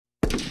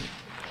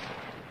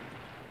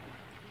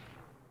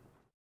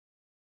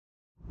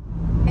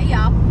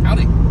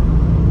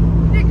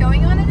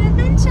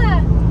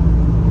ya.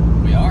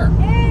 We are.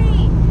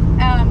 Hey.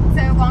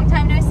 So long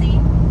time no see.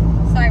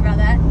 Sorry about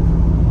that.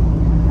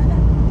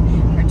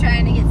 We're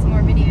trying to get some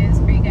more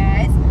videos for you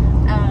guys.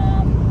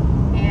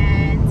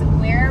 And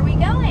where are we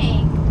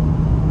going?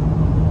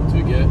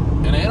 To get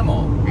an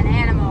animal. An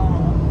animal.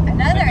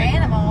 Another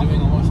animal.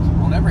 Doing almost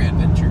on every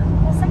adventure.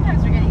 Well,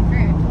 sometimes we're getting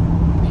fruit.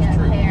 We get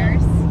true,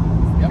 pears.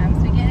 yeah.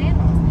 Sometimes we get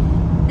animals.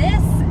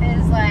 This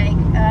is like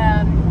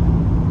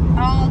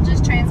all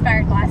just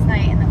transpired last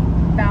night in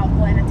about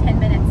what, a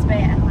 10-minute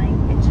span. Like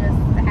it just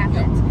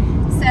happened. Yep.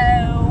 So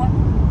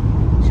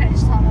should I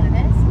just tell them what it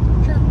is?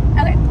 Sure.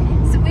 Okay.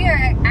 So we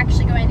are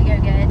actually going to go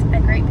get a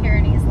Great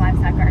Pyrenees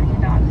livestock guardian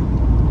dog.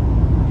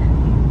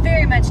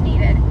 Very much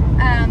needed.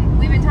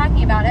 We've been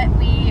talking about it.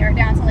 We are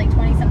down to like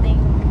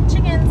 20-something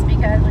chickens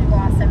because we've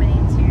lost so many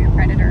to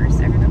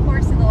predators over the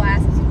course of the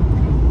last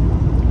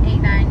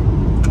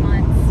 8-9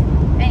 months.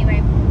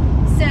 Anyway,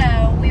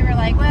 so we were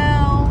like,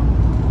 well,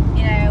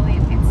 you know,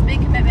 it's a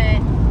big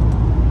commitment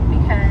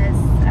because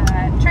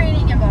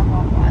training and blah,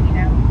 blah, blah, you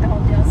know, the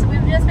whole deal. So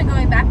we've just been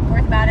going back and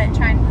forth about it,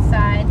 trying to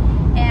decide.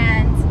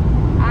 And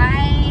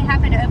I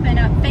happened to open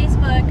up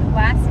Facebook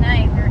last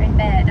night. We were in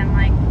bed. I'm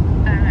like,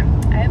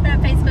 I opened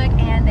up Facebook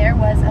and there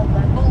was a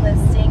local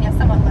listing, a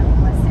somewhat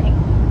local listing,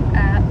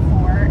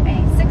 for a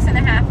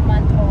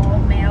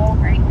 6.5-month-old male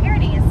Great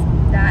Pyrenees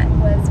that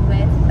was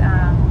with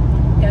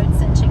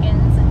goats and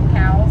chickens and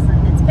cows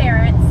and its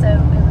parents. So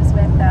it was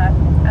with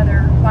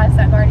other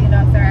livestock guardian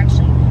dogs that are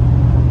actually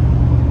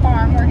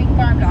working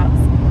farm dogs.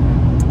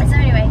 And so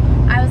anyway,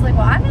 I was like,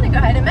 well, I'm going to go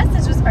ahead and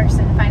message this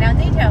person and find out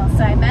details.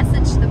 So I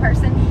messaged the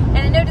person, and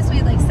I noticed we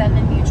had like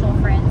 7 mutual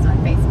friends on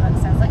Facebook.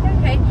 So I was like,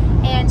 okay.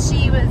 And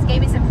she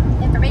gave me some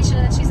information,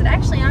 and she said,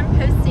 actually, I'm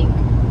posting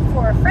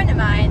for a friend of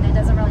mine that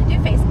doesn't really do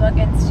Facebook,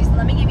 and she said,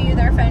 let me give you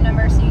their phone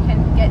number so you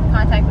can get in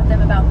contact with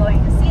them about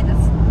going to see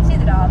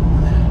the dog.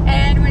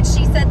 And when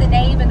she said the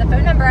name and the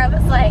phone number, I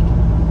was like,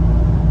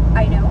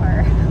 I know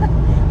her.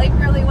 Like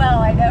really well,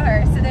 I know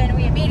her. So then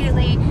we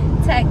immediately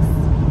text,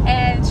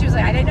 and she was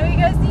like, I didn't know you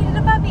guys needed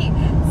a puppy.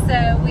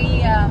 So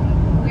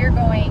we're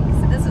going,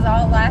 so this was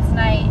all last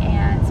night,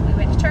 and we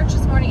went to church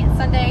this morning, it's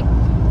Sunday,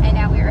 and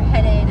now we are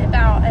headed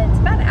it's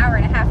about an hour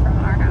and a half from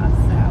our house.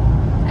 So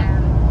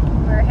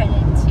we're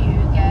headed to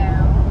go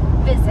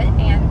visit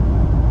and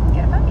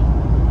get a puppy.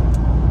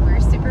 We're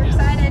super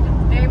excited,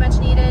 very much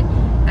needed.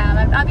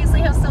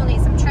 Obviously he'll still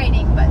need some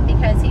training, but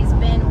because he's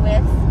been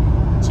with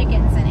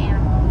chickens and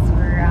animals,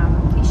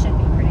 he should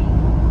be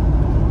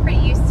pretty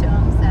used to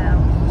them.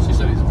 So She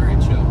said he's very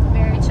chill,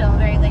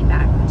 very laid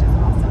back, which is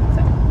awesome.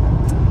 So,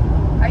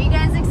 are you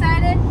guys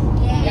excited?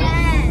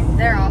 Yes.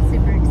 They're all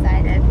super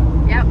excited.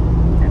 Yep.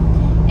 So,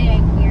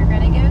 anyway, we're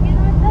gonna go get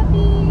our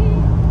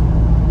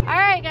puppy. All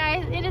right,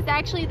 guys. It is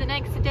actually the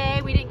next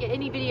day. We didn't get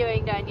any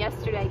videoing done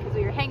yesterday because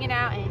we were hanging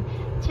out and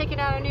checking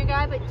out our new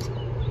guy, but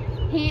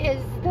he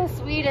is the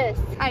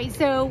sweetest. Alright,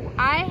 so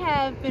I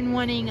have been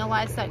wanting a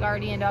livestock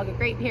guardian dog, a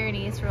Great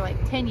Pyrenees, for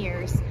like 10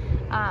 years.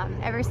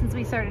 Ever since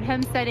we started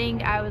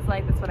homesteading, I was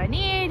like, that's what I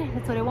need,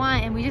 that's what I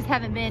want, and we just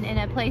haven't been in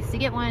a place to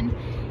get one.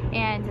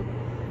 And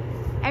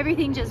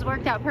everything just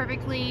worked out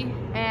perfectly,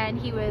 and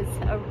he was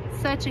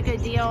such a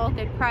good deal,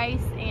 good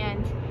price,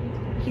 and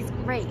he's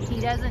great.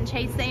 He doesn't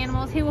chase the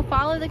animals. He will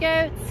follow the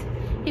goats.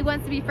 He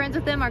wants to be friends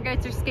with them. Our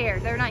goats are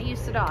scared. They're not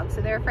used to dogs,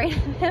 so they're afraid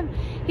of him.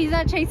 He's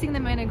not chasing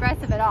them and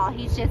aggressive at all.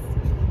 He's just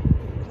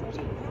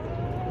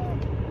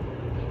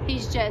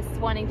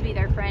wanting to be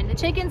their friend. The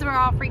chickens were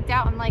all freaked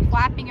out and like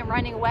flapping and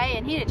running away,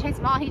 and he didn't chase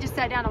them all. He just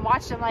sat down and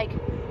watched them like,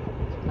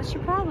 what's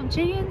your problem,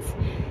 chickens?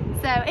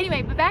 So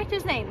anyway, but back to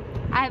his name.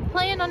 I have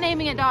planned on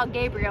naming a dog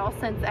Gabriel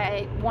since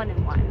I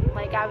wanted one.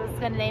 Like I was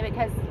gonna name it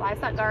because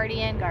livestock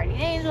guardian, guardian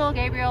angel,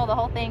 Gabriel, the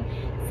whole thing.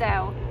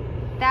 So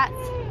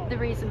that's the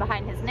reason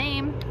behind his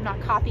name. I'm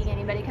not copying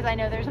anybody because I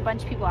know there's a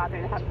bunch of people out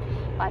there that have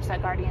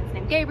livestock guardians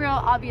named Gabriel.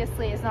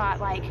 Obviously it's not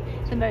like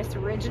the most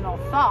original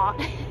thought,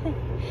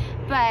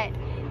 but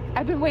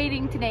I've been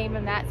waiting to name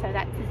him that, so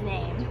that's his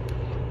name.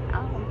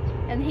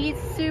 And he's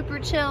super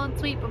chill and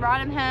sweet. We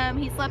brought him home.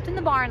 He slept in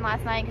the barn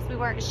last night because we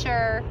weren't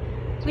sure.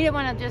 We didn't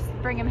want to just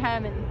bring him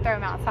home and throw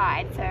him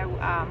outside. So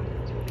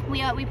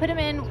we put him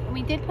in.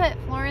 We did put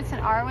Florence and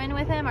Arwen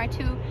with him, our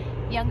 2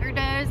 younger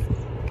does.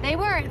 They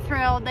weren't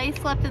thrilled. They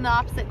slept in the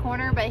opposite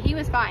corner, but he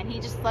was fine. He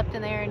just slept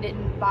in there and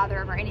didn't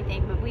bother him or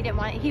anything. But we didn't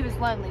want, he was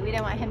lonely. We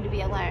didn't want him to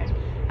be alone.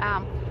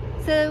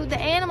 So the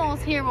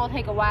animals here will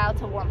take a while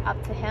to warm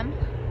up to him.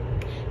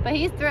 But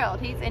he's thrilled.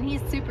 He's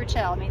super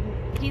chill. I mean,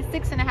 he's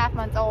 6.5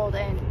 months old,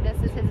 and this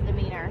is his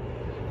demeanor.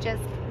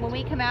 Just when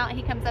we come out,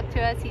 he comes up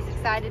to us. He's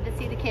excited to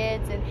see the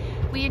kids, and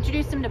we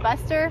introduced him to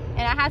Buster.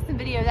 And I had some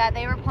video of that.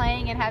 They were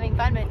playing and having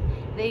fun, but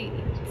they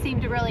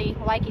seem to really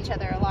like each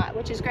other a lot,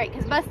 which is great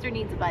because Buster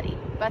needs a buddy.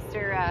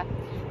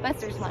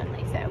 Buster's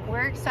lonely, so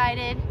we're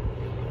excited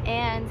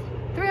and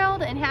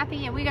thrilled and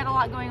happy, and we got a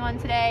lot going on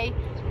today.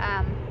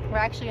 We're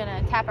actually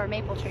going to tap our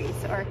maple trees,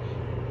 or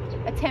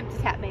attempt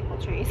to tap maple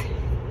trees.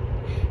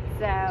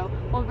 So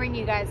we'll bring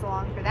you guys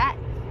along for that.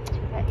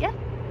 But yeah,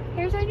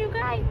 here's our new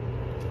guy.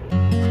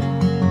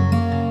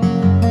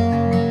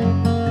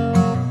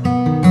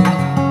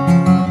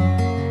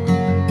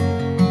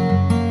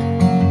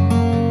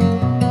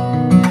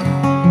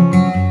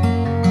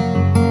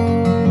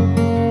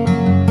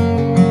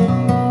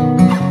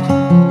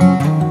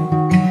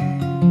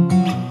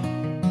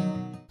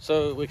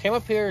 came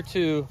up here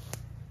to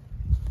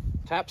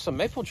tap some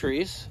maple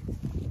trees,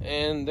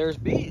 and there's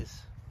bees.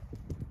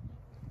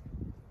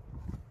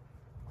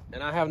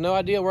 And I have no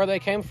idea where they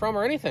came from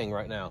or anything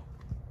right now.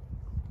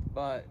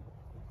 But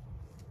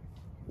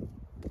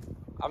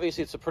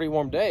obviously it's a pretty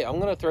warm day. I'm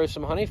gonna throw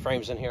some honey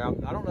frames in here.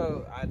 I don't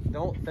know, I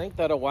don't think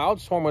that a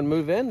wild swarm would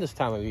move in this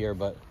time of year,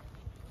 but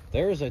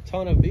there's a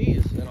ton of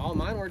bees, and all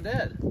mine were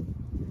dead.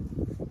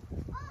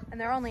 And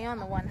they're only on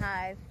the one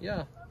hive.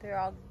 Yeah.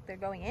 They're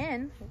going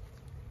in.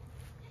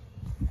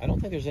 I don't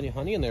think there's any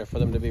honey in there for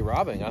them to be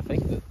robbing. I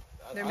think that,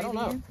 I don't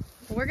know.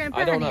 Well, we're gonna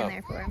put honey in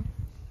there for them.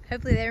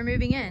 Hopefully they're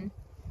moving in.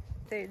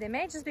 They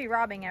may just be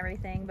robbing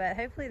everything, but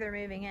hopefully they're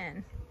moving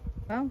in.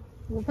 Well,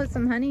 we'll put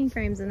some honey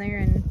frames in there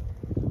and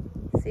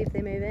see if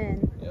they move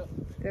in. Yep.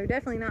 They're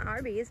definitely not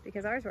our bees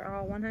because ours were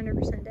all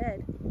 100%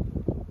 dead.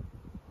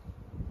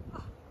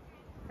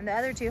 And the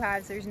other 2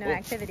 hives, there's no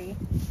activity.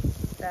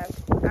 So,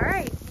 all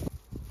right.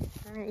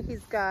 All right,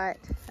 he's got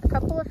a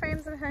couple of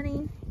frames of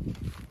honey.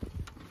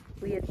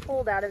 We had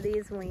pulled out of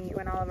these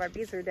when all of our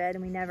bees were dead,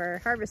 and we never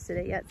harvested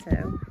it yet,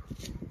 so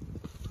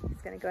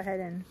he's gonna go ahead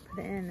and put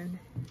it in. And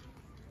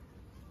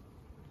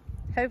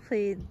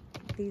hopefully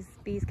these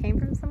bees came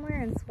from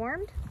somewhere and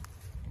swarmed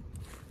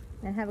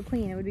and have a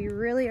queen. It would be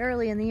really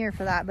early in the year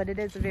for that, but it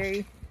is a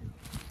very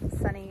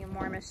sunny and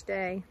warmish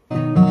day.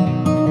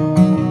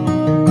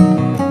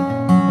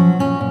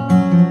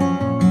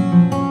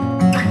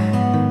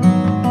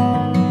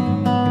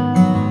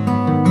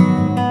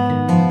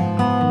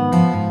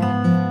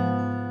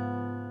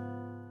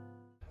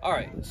 All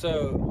right,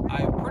 so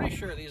I'm pretty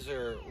sure these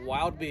are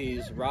wild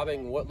bees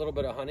robbing what little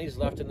bit of honey's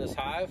left in this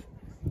hive.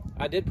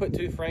 I did put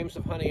 2 frames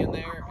of honey in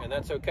there, and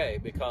that's okay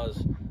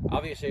because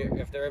obviously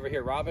if they're ever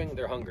here robbing,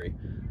 they're hungry.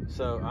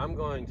 So I'm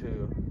going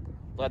to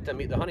let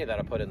them eat the honey that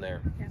I put in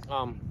there. Yeah.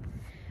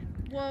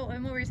 Well,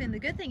 and what we were saying, the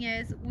good thing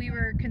is we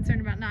were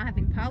concerned about not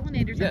having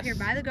pollinators up here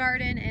by the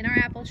garden, and our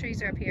apple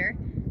trees are up here.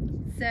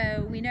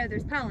 So we know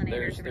there's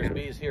pollinators. There's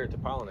bees here to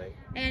pollinate.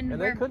 And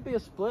there could be a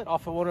split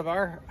off of one of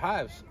our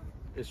hives.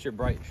 It's your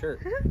bright shirt.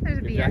 There's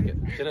a bee. Jacket.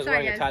 Jenna's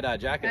wearing a tie-dye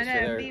jacket. I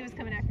know, so a bee was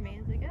coming after me. I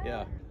was like, oh.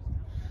 Yeah.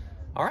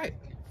 All right.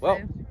 Well,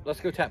 let's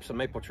go tap some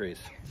maple trees.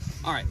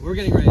 All right, we're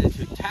getting ready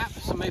to tap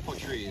some maple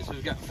trees.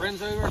 We've got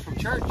friends over from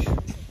church. You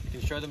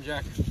can show them,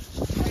 Jack.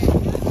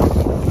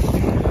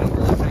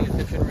 We're not paying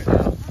attention right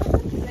now.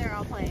 They're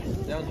all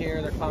playing. Down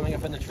here, they're climbing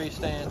up in the tree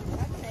stand.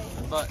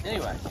 But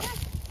anyway,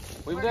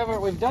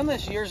 we've done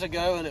this years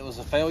ago, and it was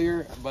a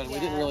failure. But we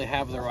didn't really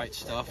have the right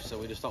stuff, so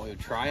we just thought we would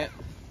try it.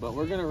 But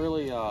we're gonna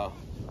really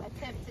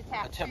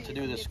attempt to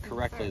do this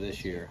correctly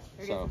this year.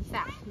 So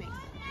sap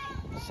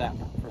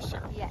for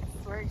syrup. Yes,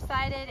 we're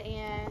excited,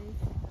 and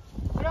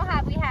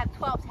we have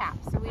 12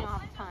 taps, so we don't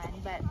have a ton,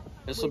 but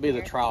this will be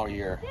the trial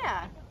year.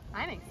 Yeah,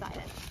 I'm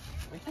excited.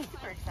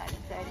 Super excited.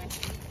 So it's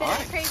been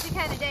a crazy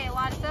kind of day. A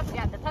lot of stuff. We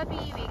got the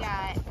puppy. We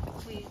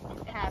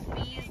have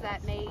bees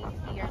that may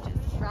be just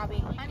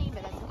robbing honey,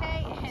 but that's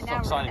okay. And it's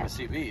now so exciting to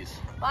see bees.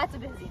 Lots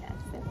of busyness.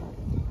 So.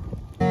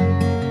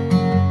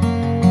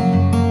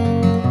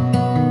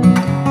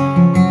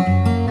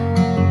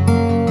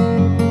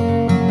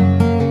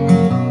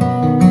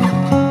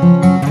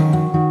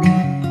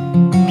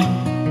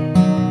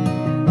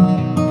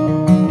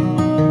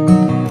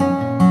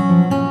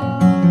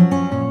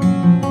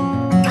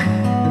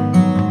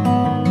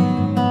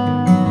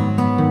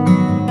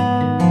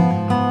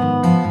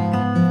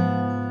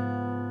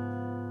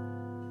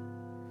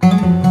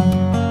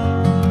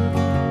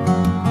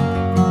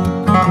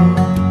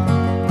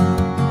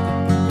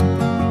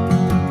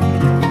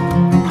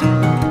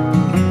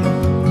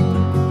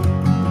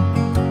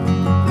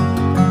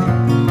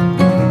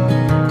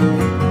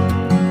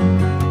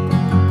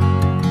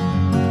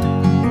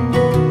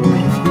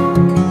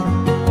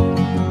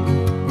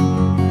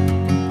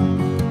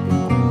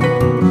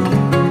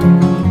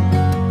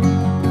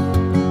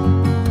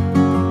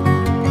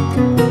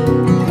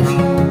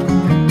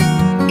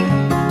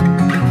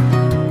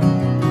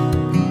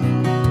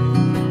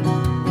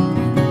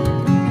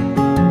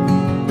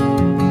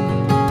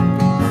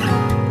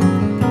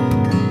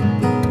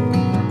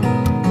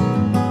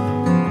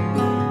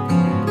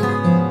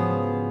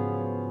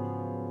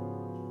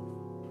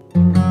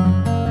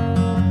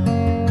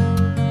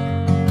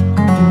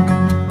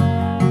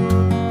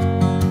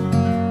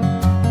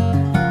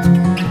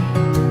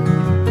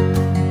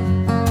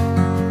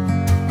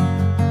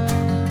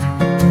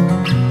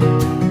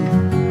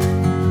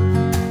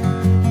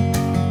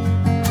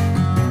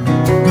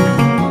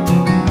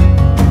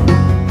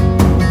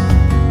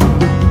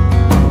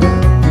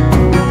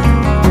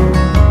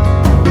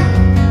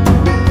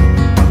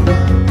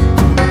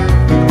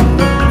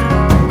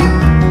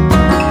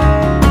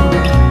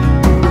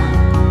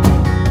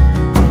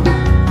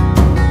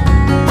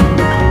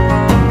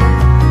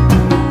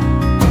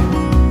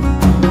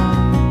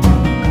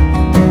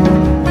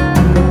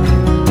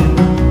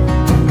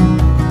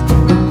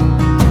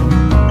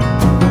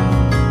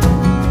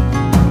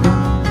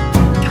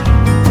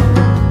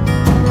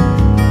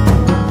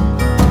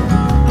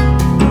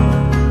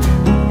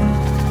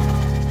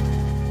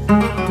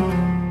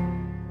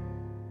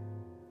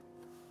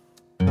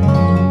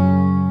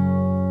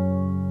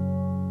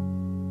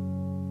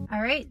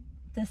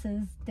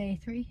 day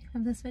 3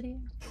 of this video.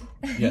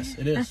 Yes,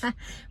 it is.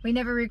 We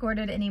never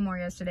recorded any more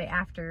yesterday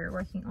after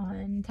working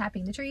on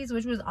tapping the trees,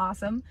 which was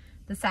awesome.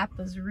 The sap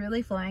was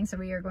really flowing, so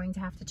we are going to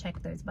have to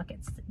check those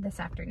buckets this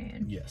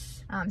afternoon.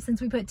 Yes.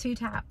 Since we put 2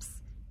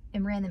 taps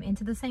and ran them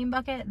into the same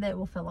bucket, that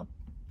will fill up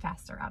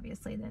faster,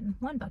 obviously, than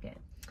 1 bucket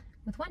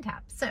with 1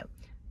 tap. So,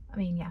 I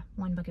mean, yeah,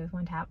 1 bucket with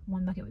 1 tap,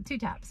 1 bucket with 2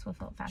 taps will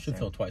fill up faster. Should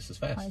fill twice as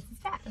fast. Twice as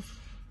fast.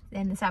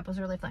 And the sap was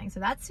really flowing. So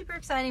that's super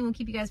exciting. We'll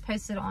keep you guys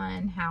posted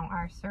on how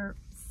our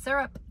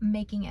syrup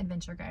making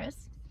adventure goes.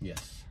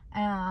 Yes.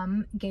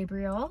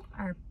 Gabriel,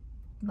 our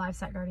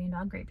livestock guardian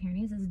dog, Great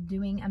Pyrenees, is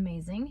doing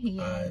amazing. He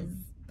is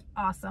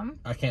awesome.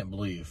 I can't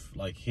believe,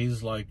 like,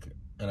 he's like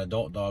an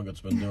adult dog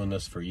that's been doing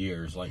this for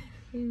years. Like,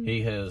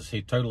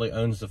 he totally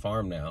owns the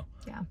farm now.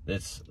 Yeah.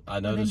 I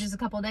noticed. In just a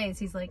couple of days,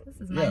 he's like,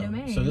 this is my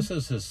domain. So this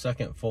is his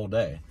 2nd full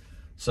day.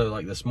 So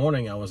like this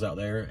morning I was out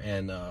there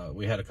and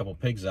we had a couple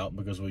pigs out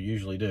because we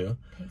usually do.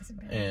 Pigs are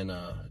bad. And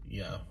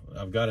yeah,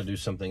 I've got to do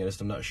something.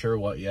 I'm not sure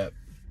what yet.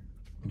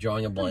 I'm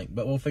drawing a blank,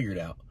 but we'll figure it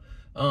out.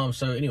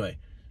 So anyway,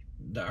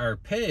 our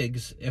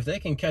pigs, if they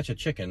can catch a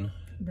chicken,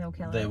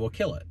 they will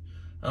kill it.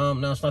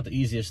 Now it's not the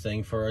easiest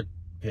thing for a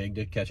pig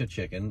to catch a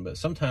chicken, but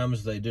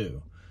sometimes they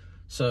do.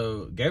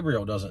 So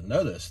Gabriel doesn't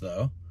know this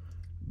though,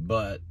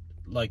 but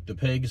like the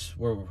pigs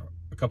were,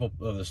 a couple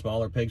of the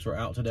smaller pigs were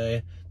out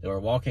today. They were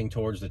walking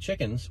towards the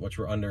chickens, which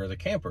were under the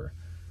camper.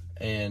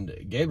 And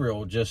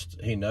Gabriel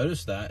he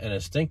noticed that, and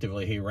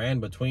instinctively he ran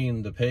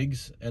between the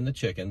pigs and the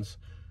chickens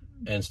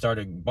and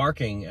started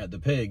barking at the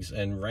pigs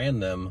and ran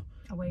them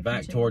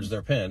back towards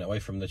their pen, away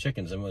from the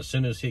chickens. And as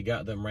soon as he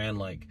got them ran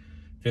like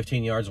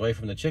 15 yards away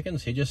from the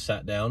chickens, he just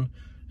sat down.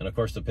 And of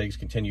course the pigs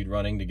continued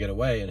running to get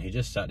away, and he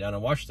just sat down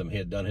and watched them. He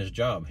had done his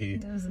job.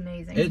 It was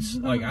amazing. It's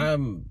like,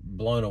 I'm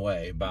blown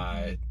away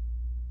by,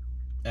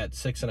 at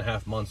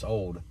 6.5 months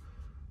old,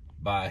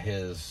 by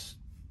his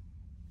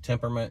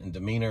temperament and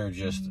demeanor.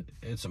 Just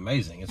it's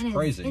amazing. It's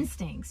crazy.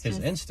 His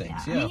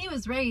instincts. Yeah. I mean, he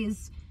was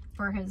raised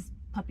for his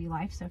puppy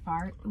life so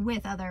far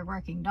with other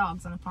working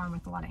dogs on a farm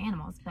with a lot of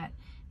animals, but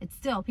it's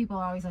still, people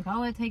are always like,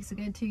 oh, it takes a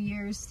good 2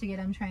 years to get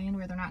them trained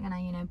where they're not gonna,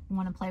 you know,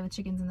 want to play with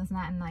chickens and this and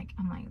that. And like,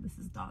 I'm like, this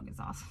dog is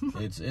awesome.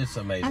 It's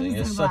amazing.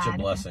 It's such a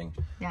blessing.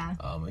 Yeah.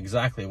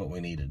 Exactly what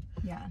we needed.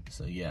 Yeah.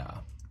 So yeah.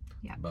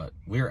 Yeah. But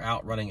we're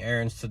out running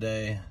errands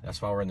today.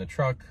 That's why we're in the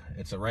truck.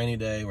 It's a rainy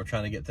day. We're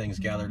trying to get things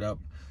gathered up.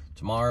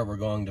 Tomorrow we're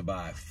going to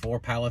buy 4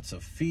 pallets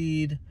of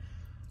feed,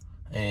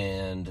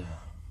 and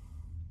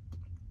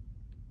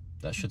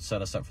that should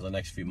set us up for the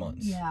next few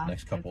months. Yeah.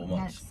 Next couple of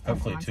months.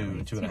 Hopefully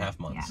 2.5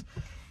 months.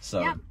 Yeah.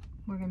 So yep.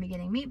 We're going to be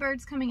getting meat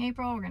birds coming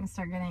April. We're going to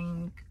start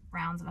getting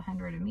rounds of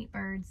 100 of meat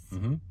birds.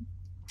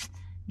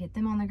 Get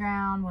them on the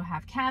ground. We'll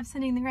have calves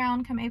sitting the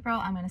ground come April.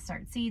 I'm going to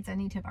start seeds. I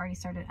need to have already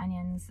started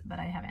onions, but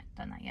I haven't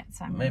done that yet.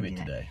 So I'm maybe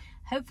today.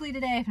 Hopefully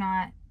today, if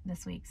not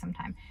this week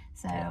sometime.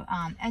 So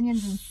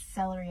onions and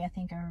celery, I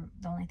think, are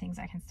the only things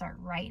I can start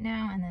right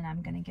now. And then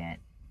I'm going to get,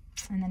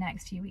 in the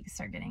next few weeks,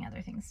 start getting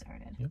other things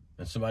started. Yep.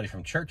 And somebody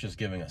from church is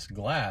giving us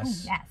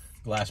glass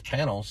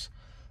panels.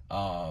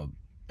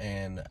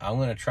 And I'm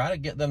going to try to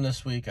get them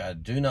this week. I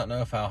do not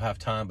know if I'll have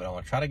time, but I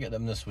want to try to get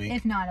them this week.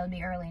 If not, it'll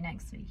be early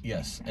next week.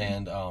 Yes,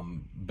 and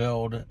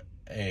build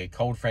a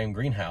cold frame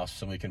greenhouse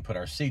so we can put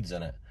our seeds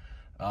in it.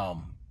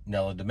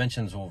 Now the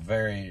dimensions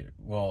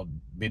will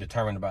be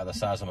determined by the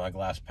size of my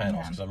glass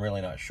panels, because I'm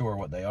really not sure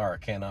what they are. I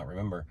cannot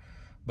remember.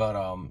 But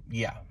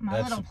yeah,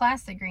 my little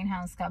plastic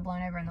greenhouse got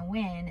blown over in the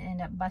wind and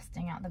ended up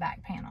busting out the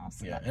back panels.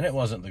 So and it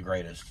wasn't the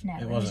greatest. No,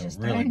 it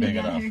wasn't really big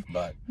enough,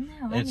 but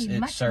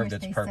it served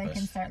its purpose. So I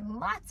can start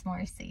lots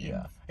more seeds.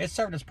 Yeah, it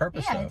served its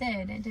purpose. Yeah,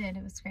 though. It did.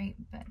 It was great.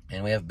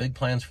 And we have big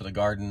plans for the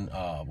garden.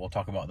 We'll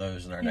talk about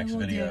those in our next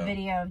video. We'll do a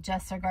video of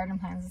just our garden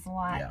plans. There's a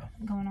lot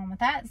going on with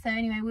that. So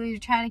anyway, we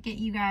try to get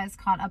you guys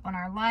caught up on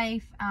our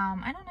life.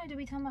 I don't know. Did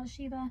we talk about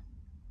Sheba?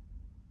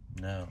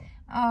 No.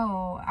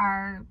 Oh,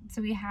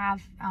 so we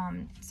have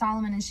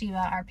Solomon and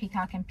Sheba, our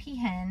peacock and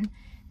peahen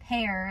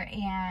pair,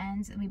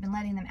 and we've been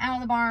letting them out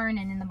of the barn,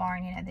 and in the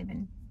barn, you know, they've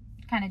been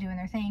kind of doing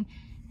their thing.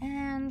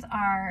 And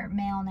our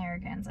male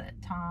Narragansett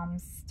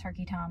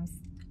turkey toms,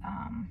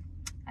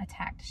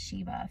 attacked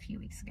Sheba a few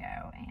weeks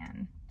ago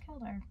and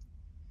killed her.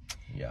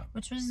 Yeah.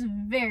 Which was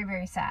very,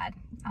 very sad.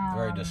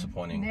 Very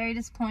disappointing. Very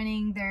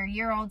disappointing. They're a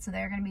year old, so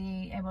they're going to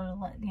be able to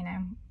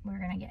we're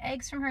going to get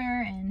eggs from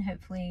her and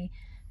hopefully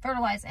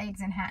fertilize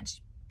eggs and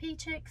hatch pea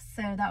chicks.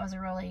 So that was a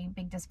really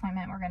big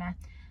disappointment. We're going to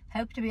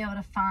hope to be able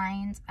to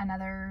find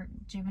another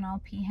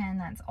juvenile peahen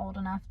that's old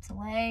enough to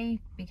lay,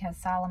 because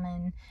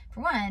Solomon,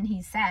 for one,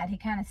 he's sad. He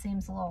kind of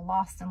seems a little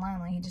lost and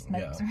lonely. He just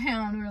mopes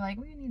around. We were like,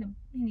 he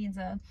needs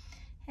a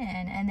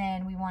hen. And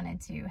then we wanted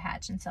to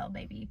hatch and sell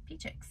baby pea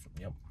chicks.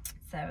 Yep.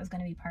 So it was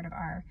going to be part of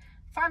our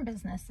farm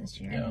business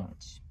this year. Yeah.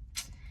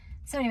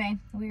 So anyway,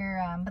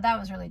 but that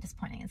was really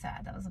disappointing and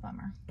sad. That was a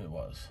bummer. It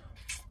was.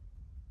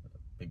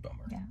 Big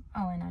bummer. Yeah.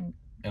 Oh, and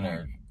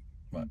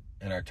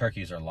our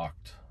turkeys are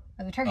locked.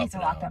 Oh, the turkeys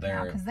are locked up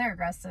now because they're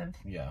aggressive.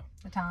 Yeah.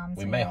 The toms.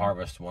 We may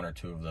harvest 1 or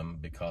 2 of them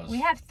because we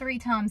have 3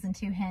 toms and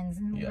 2 hens,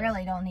 and we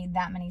really don't need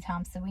that many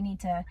toms. So we need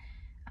to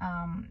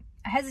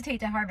I hesitate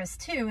to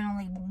harvest 2 and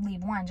only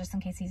leave 1 just in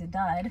case he's a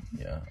dud.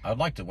 Yeah, I'd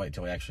like to wait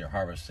till we actually are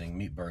harvesting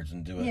meat birds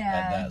and do it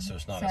at that, so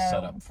it's not a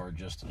setup for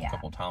just a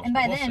couple times. And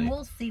by then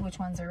we'll see which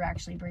ones are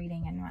actually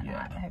breeding and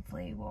whatnot.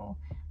 Hopefully we'll.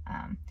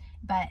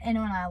 And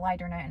on a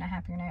lighter note and a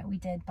happier note, we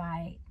did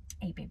buy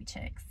 8 baby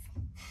chicks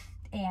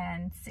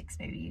and 6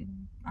 baby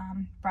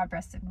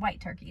broad-breasted white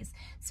turkeys.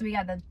 So we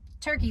got the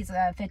turkeys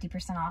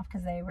 50% off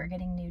because they were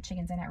getting new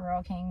chickens in at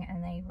Rural King,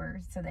 and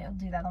so they'll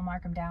do that. They'll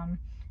mark them down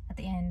at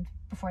the end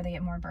before they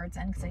get more birds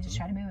in, because they just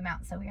try to move them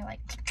out. So we were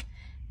like,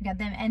 we got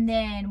them. And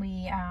then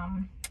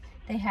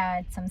they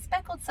had some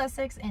speckled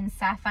Sussex and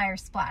sapphire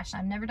splash.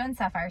 I've never done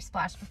sapphire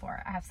splash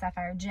before. I have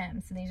sapphire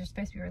gems, so these are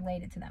supposed to be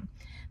related to them.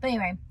 But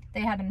anyway,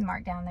 they had them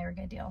marked down. They were a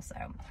good deal. So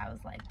I was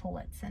like,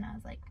 pullets, and I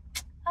was like,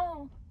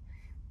 oh,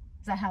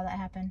 is that how that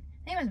happened?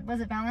 I think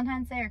was it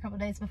Valentine's Day or a couple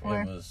days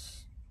before? It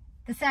was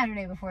the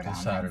Saturday before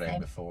Valentine's Day. The Saturday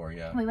before,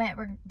 yeah.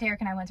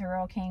 Derek and I went to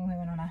Rural King. We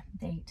went on a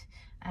date.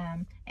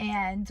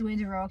 And we went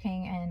to Rural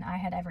King, and I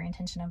had every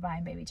intention of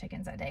buying baby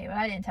chickens that day, but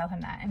I didn't tell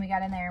him that. And we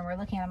got in there and we're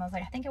looking at them. I was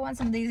like, I think I want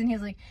some of these. And he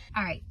was like,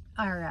 all right,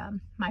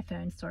 my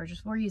phone storage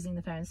we're using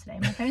the phones today.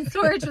 My phone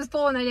storage was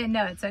full and I didn't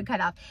know it, so it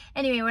cut off.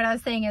 Anyway, what I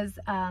was saying is,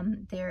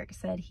 Derek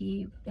said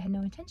he had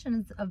no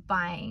intentions of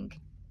buying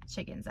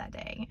chickens that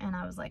day, and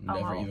I was like, oh,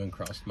 never even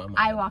crossed my mind.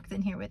 I walked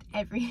in here with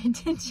every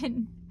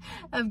intention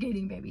of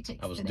getting baby chicks.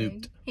 I was today.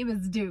 duped. He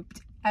was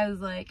duped. I was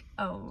like,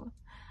 oh,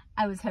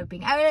 I was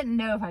hoping. I didn't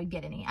know if I'd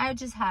get any. I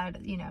just had,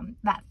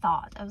 that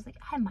thought. I was like,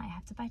 I might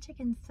have to buy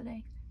chickens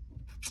today,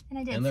 and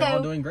I did. And they're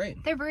all doing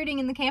great. They're brooding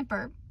in the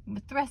camper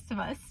with the rest of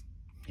us.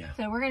 Yeah.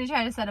 So we're going to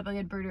try to set up a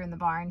good brooder in the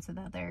barn so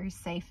that they're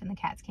safe and the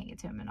cats can't get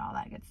to them and all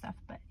that good stuff.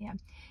 But yeah,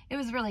 it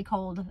was really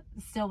cold.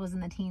 Still was in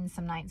the teens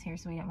some nights here,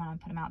 so we didn't want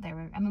to put them out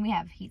there. I mean, we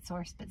have heat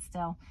source, but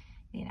still,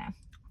 Yeah,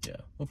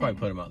 we'll probably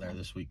put them out there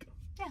this week.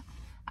 Yeah.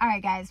 All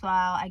right, guys. Well,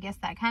 I guess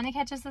that kind of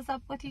catches us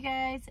up with you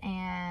guys,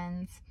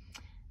 and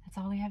that's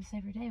all we have to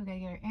say for today. We got to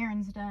get our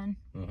errands done.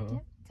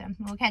 Yep. So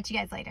we'll catch you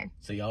guys later.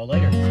 See y'all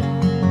later.